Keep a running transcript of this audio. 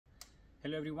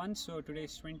Hello everyone, so today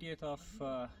is 20th of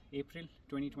April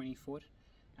 2024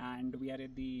 and we are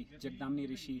at the Jagdamni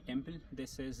Rishi temple.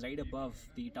 This is right above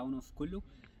the town of Kullu,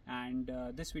 and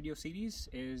this video series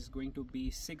is going to be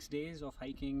 6 days of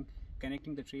hiking,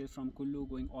 connecting the trail from Kullu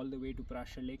going all the way to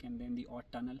Prashar Lake and then the odd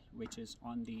tunnel which is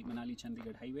on the Manali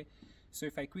Chandigarh highway. So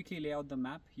if I quickly lay out the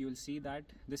map, you will see that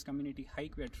this community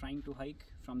hike we are trying to hike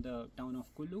from the town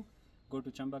of Kullu, go to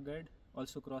Chambagad,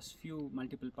 also cross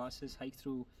multiple passes, hike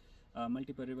through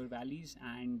multiple river valleys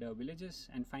and villages,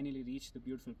 and finally reach the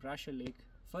beautiful Prashar Lake,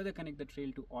 further connect the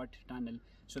trail to Ott Tunnel.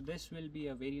 So this will be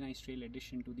a very nice trail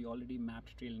addition to the already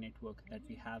mapped trail network that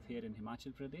we have here in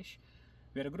Himachal Pradesh.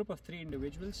 We are a group of 3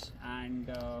 individuals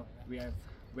and we have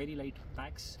very light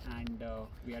packs, and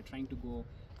we are trying to go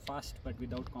fast but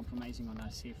without compromising on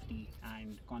our safety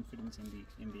and confidence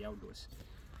in the outdoors.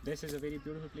 This is a very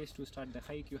beautiful place to start the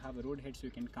hike. You have a road head, so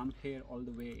you can come here all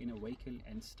the way in a vehicle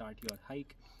and start your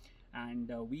hike.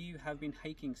 And we have been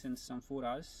hiking since some 4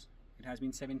 hours. It has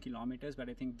been 7 kilometers, but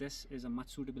I think this is a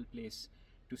much suitable place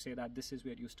to say that this is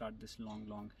where you start this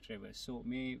long traverse. So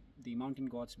may the mountain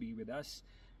gods be with us,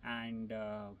 and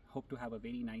hope to have a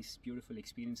very nice, beautiful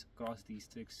experience across these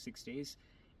 6 days.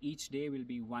 Each day will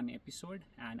be 1 episode,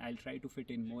 and I'll try to fit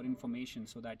in more information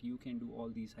so that you can do all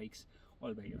these hikes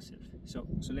all by yourself. So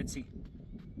let's see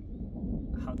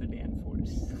how the day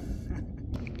unfolds.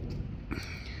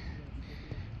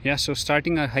 Yeah, so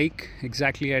starting our hike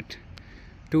exactly at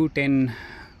 2:10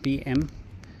 p.m.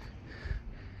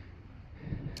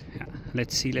 Yeah,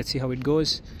 let's see how it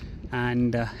goes.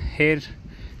 And here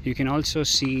you can also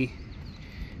see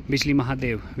Bijli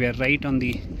Mahadev. We are right on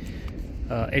the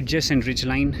adjacent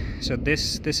ridgeline. So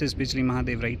this is Bijli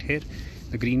Mahadev right here,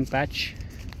 the green patch.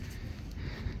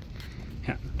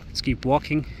 Yeah, let's keep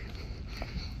walking.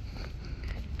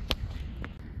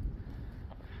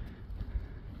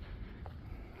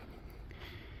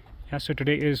 Yeah, so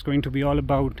today is going to be all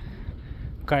about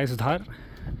Kaisdhar.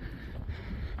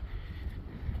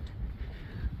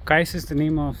 Kais is the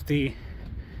name of the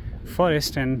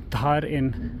forest, and Dhar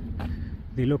in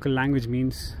the local language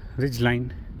means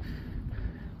ridgeline.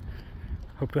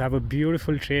 Hope to have a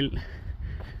beautiful trail.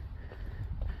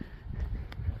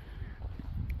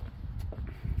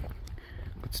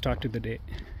 Good start to the day.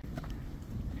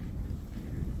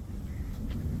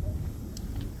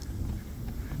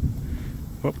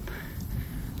 Whoop.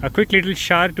 A quick little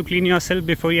shower to clean yourself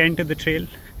before you enter the trail.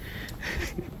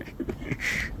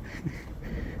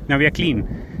 Now we are clean.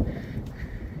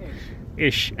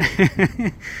 Ish.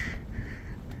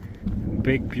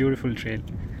 Big beautiful trail.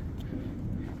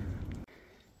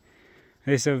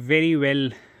 It's a very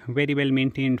well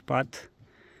maintained path.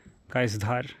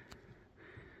 Kaisdhar.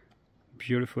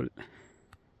 Beautiful.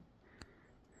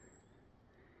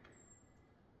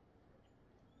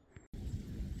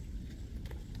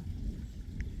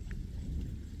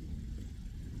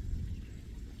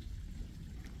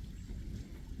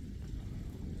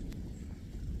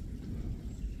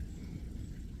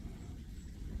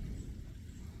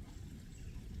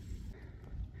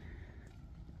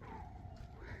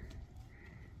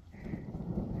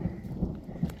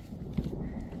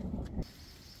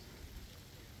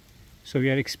 So we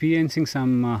are experiencing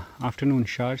some afternoon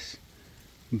showers,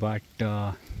 but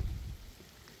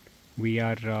we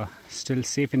are still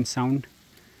safe and sound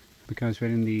because we're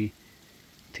in the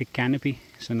thick canopy,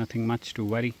 so nothing much to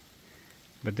worry.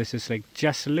 But this is like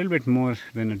just a little bit more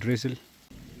than a drizzle.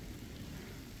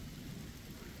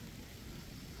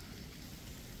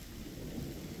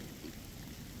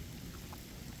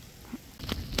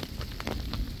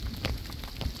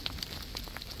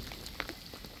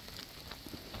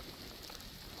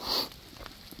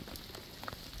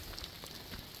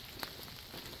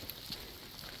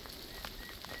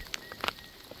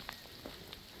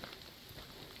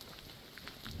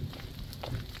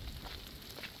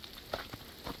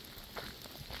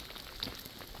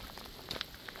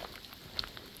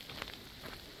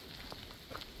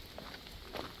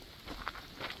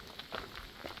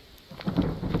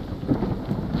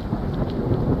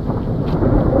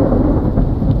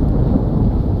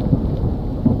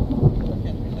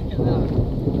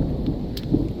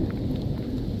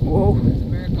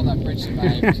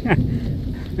 Survived. That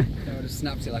would have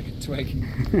snapped it like a twig.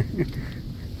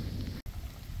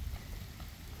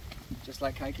 Just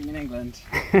like hiking in England.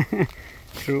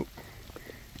 True.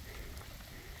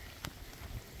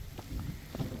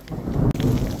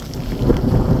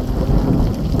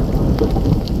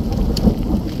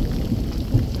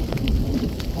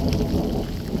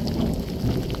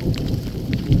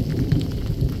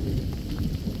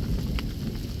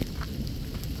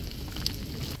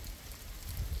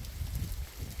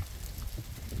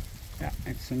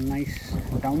 It's a nice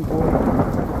downpour.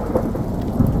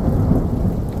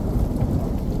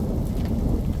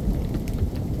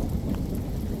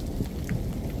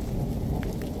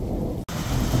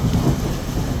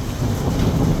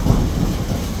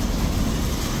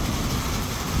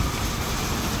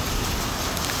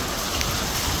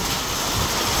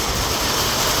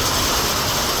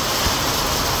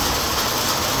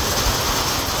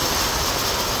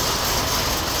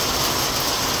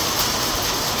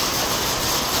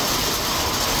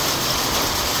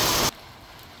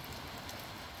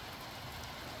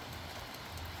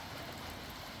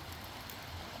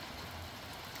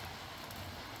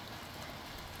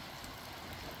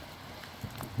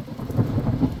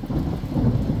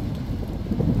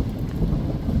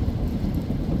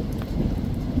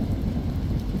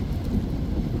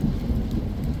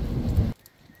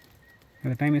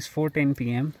 The time is 4:10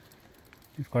 p.m.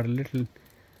 We've got a little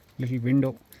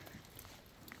window,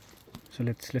 so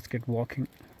let's get walking.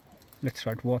 Let's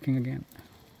start walking again.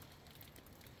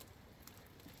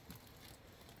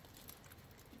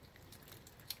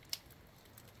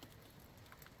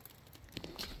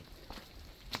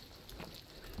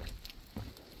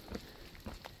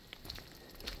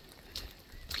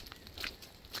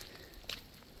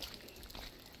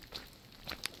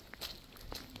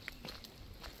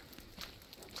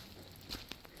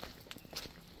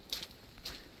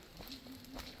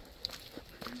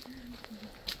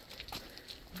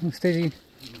 Namaste ji.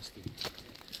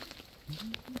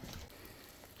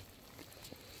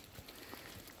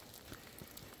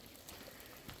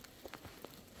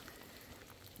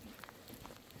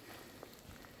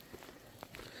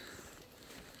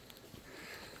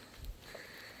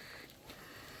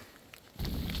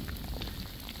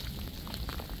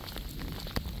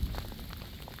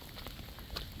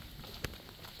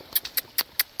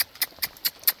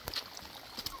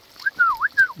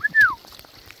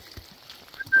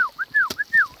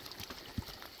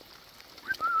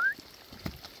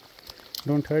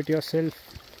 Don't hurt yourself.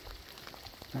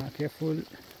 Careful.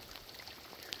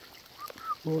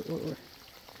 Oh.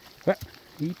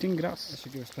 Eating grass. That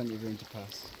should give us plenty of room to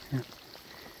pass. Yeah.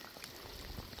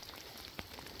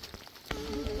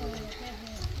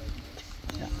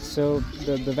 So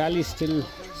the valley is still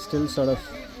sort of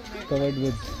covered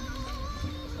with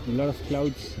a lot of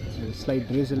clouds, a slight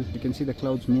drizzle. You can see the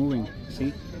clouds moving.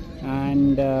 See,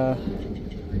 and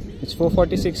it's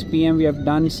 4:46 p.m. We have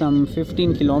done some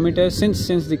 15 kilometers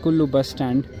since the Kullu bus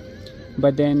stand,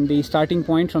 but then the starting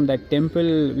point from that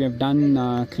temple we have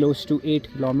done close to 8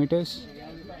 kilometers.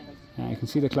 You can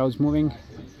see the clouds moving.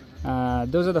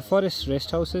 Those are the forest rest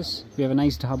houses. We have a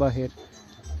nice dhaba here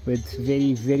with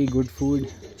very good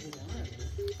food.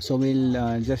 So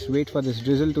we'll just wait for this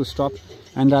drizzle to stop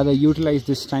and rather utilize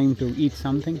this time to eat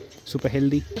something super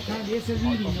healthy.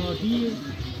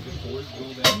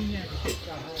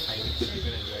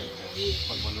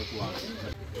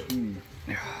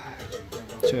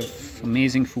 So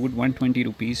amazing food, 120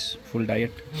 rupees full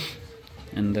diet,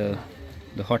 and the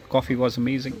hot coffee was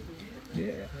amazing.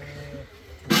 Yeah.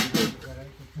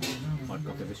 Hot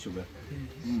coffee with sugar.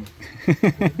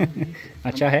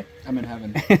 अच्छा है? I'm in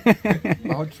heaven.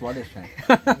 बहुत स्वादिष्ट है.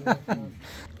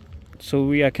 So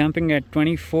we are camping at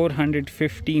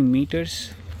 2450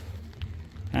 meters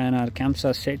and our camps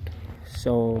are set.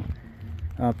 So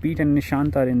Pete and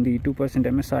Nishant are in the 2%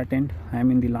 MSR tent. I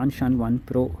am in the Lanshan 1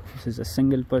 Pro. This is a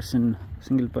single person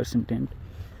tent,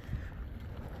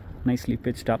 nicely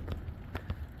pitched up,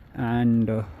 and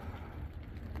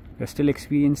we're still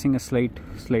experiencing a slight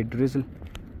drizzle.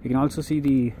 You can also see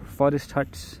the forest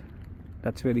huts.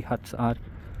 That's where the huts are.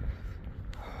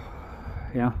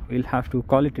 Yeah, we'll have to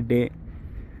call it a day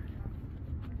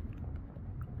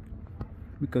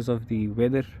because of the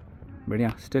weather, but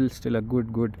yeah, still a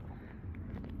good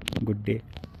day.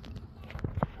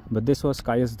 But this was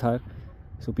Kaisdhar,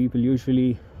 so people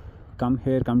usually come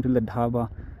to the dhaba,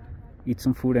 eat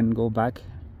some food and go back.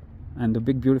 And the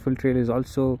big beautiful trail is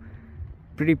also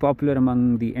pretty popular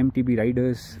among the MTB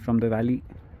riders from the valley.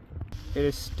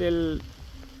 We're still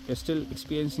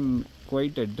experiencing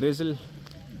quite a drizzle,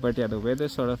 but yeah, the weather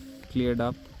sort of cleared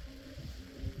up,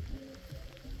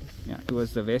 yeah,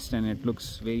 towards the west, and it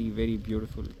looks very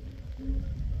beautiful. Yeah.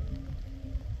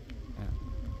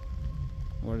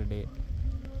 What a day.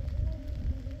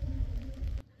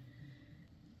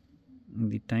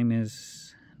 The time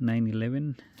is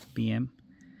 9:11 p.m.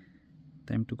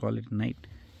 Time to call it night.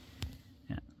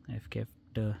 Yeah, I've kept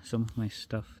some of my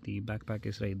stuff. The backpack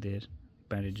is right there,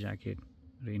 padded jacket,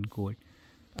 raincoat.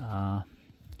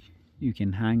 You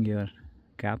can hang your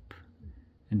cap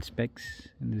and specs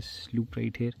in this loop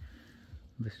right here.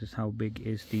 This is how big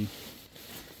is the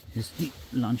is the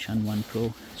Lanshan 1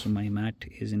 Pro. So my mat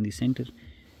is in the center.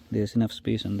 There's enough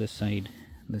space on this side.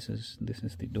 This is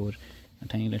the door. A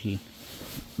tiny little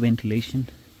ventilation.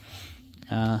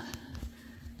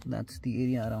 That's the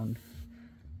area around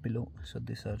below. So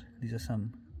these are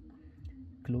some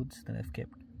clothes that I've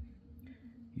kept.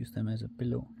 Use them as a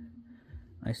pillow.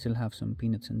 I still have some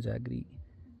peanuts and jaggery,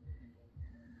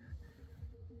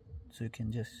 so you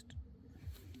can just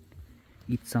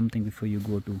eat something before you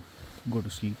go to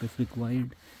sleep if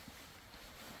required.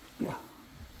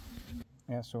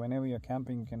 Yeah, so whenever you're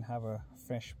camping, you can have a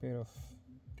fresh pair of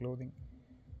clothing.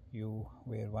 You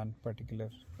wear one particular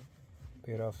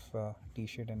pair of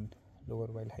t-shirt and lower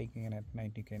while hiking, and at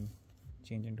night you can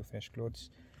change into fresh clothes.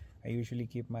 I usually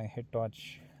keep my head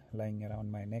torch lying around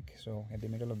my neck, so at the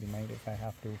middle of the night, if I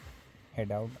have to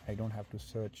head out, I don't have to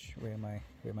search where my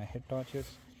head torch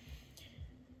is.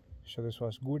 So this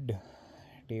was good.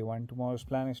 Day 1. Tomorrow's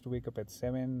plan is to wake up at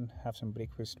 7, have some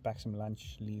breakfast, pack some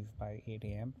lunch, leave by 8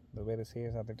 a.m. The weather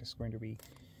says that it's going to be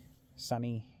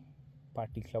sunny,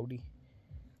 partly cloudy.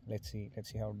 Let's see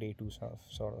how day 2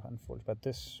 sort of unfolds. But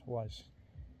this was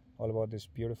all about this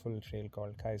beautiful trail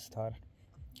called Kaisdhar.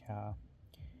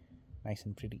 Nice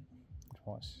and pretty it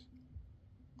was.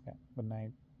 Yeah, good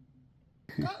night.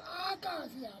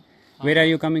 Where are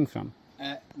you coming from?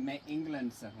 मैं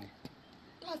England से हूँ.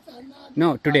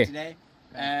 No, today. Today,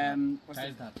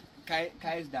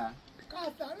 Kaisdhar.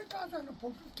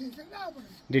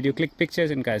 Did you click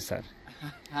pictures in Kaisdhar?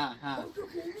 हाँ हाँ.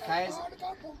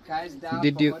 Kaisdhar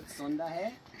Did you- बहुत सुंदर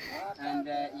है, and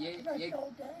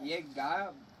ये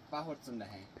गाँव बहुत सुंदर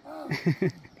है.